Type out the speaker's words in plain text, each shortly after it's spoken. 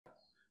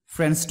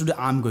Friends, today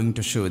I'm going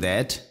to show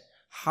that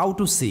how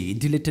to see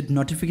deleted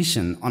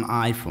notification on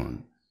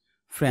iPhone.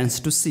 Friends,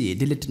 to see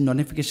deleted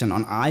notification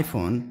on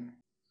iPhone,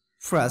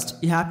 first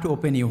you have to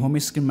open your home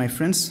screen, my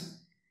friends.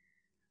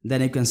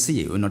 Then you can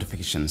see your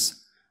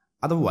notifications.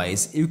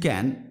 Otherwise, you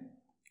can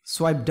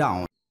swipe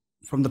down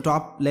from the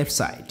top left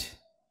side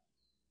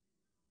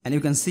and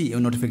you can see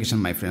your notification,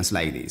 my friends,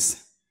 like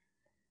this.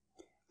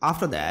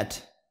 After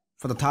that,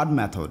 for the third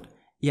method,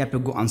 you have to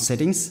go on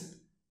settings.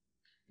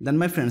 Then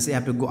my friends, you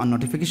have to go on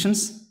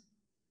notifications.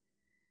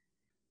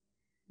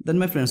 Then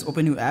my friends,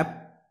 open your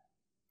app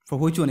for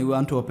which one you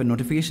want to open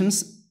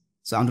notifications.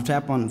 So I'm going to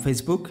tap on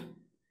Facebook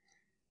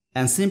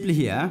and simply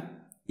here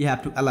you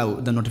have to allow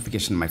the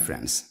notification, my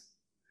friends.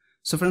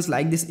 So friends,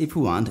 like this, if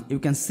you want, you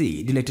can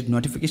see deleted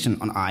notification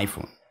on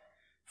iPhone.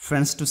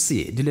 Friends, to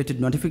see deleted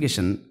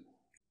notification,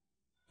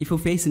 if you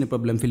face any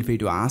problem, feel free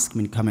to ask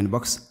me in comment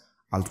box.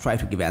 I'll try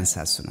to give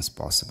answers as soon as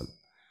possible.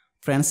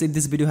 Friends, if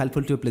this video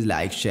helpful to you, please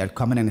like, share,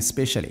 comment and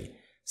especially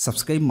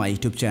subscribe my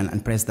YouTube channel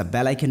and press the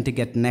bell icon to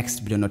get next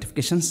video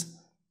notifications.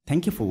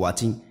 Thank you for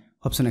watching.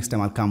 Hope so next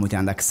time I'll come with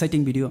another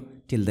exciting video.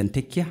 Till then,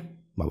 take care.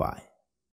 Bye bye.